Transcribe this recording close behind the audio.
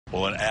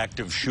Well, an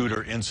active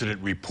shooter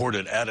incident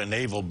reported at a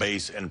naval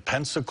base in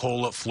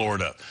Pensacola,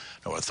 Florida.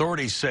 Now,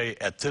 authorities say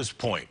at this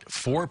point,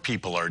 4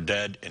 people are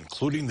dead,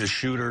 including the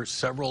shooter.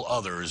 Several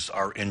others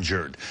are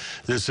injured.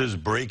 This is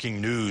breaking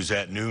news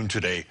at noon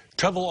today.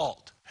 Trevor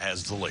Alt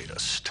has the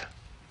latest.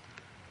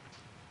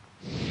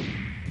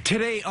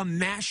 Today, a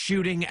mass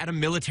shooting at a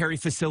military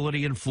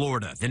facility in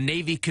Florida. The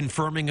Navy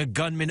confirming a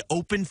gunman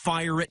opened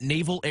fire at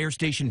Naval Air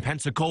Station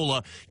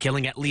Pensacola,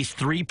 killing at least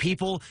 3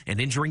 people and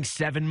injuring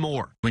 7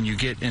 more. When you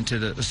get into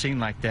the scene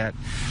like that,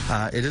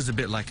 it is a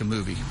bit like a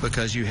movie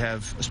because you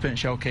have spent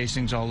shell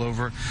casings all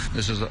over.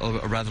 This is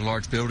a rather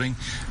large building.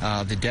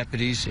 The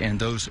deputies and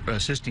those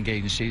assisting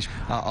agencies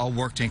all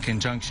worked in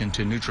conjunction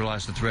to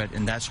neutralize the threat,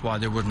 and that's why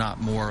there was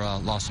not more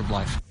loss of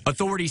life.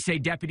 Authorities say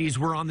deputies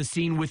were on the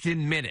scene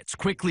within minutes,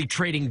 quickly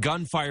trading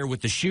gunfire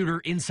with the shooter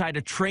inside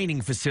a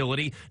training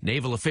facility.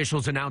 Naval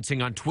officials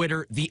announcing on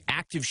Twitter the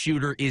active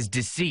shooter is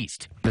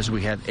deceased. As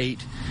we had 8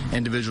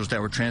 individuals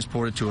that were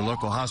transported to a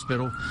local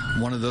hospital.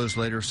 One of those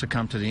later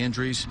succumbed to the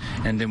injuries,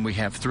 and then we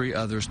have 3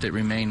 others that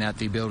remain at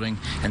the building,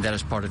 and that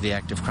is part of the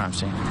active crime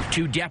scene.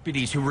 2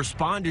 deputies who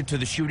responded to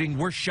the shooting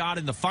were shot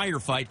in the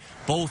firefight.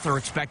 Both are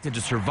expected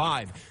to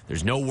survive.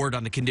 There's no word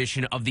on the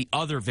condition of the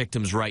other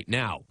victims right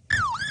now.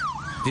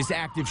 This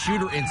active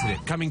shooter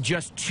incident coming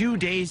just 2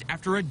 days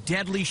after a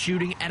deadly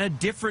shooting at a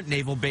different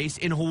naval base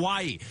in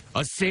Hawaii.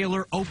 A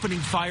sailor opening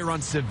fire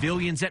on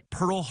civilians at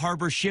Pearl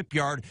Harbor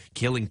shipyard,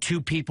 killing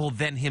 2 people,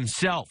 then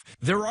himself.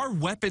 There are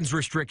weapons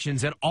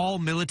restrictions at all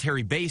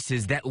military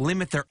bases that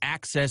limit their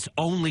access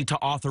only to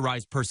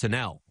authorized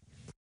personnel.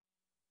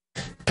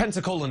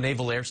 Pensacola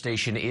Naval Air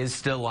Station is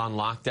still on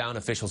lockdown.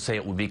 Officials say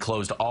it will be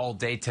closed all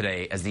day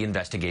today as the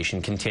investigation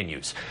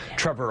continues.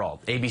 Trevor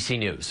Alt, ABC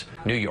News,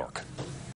 New York.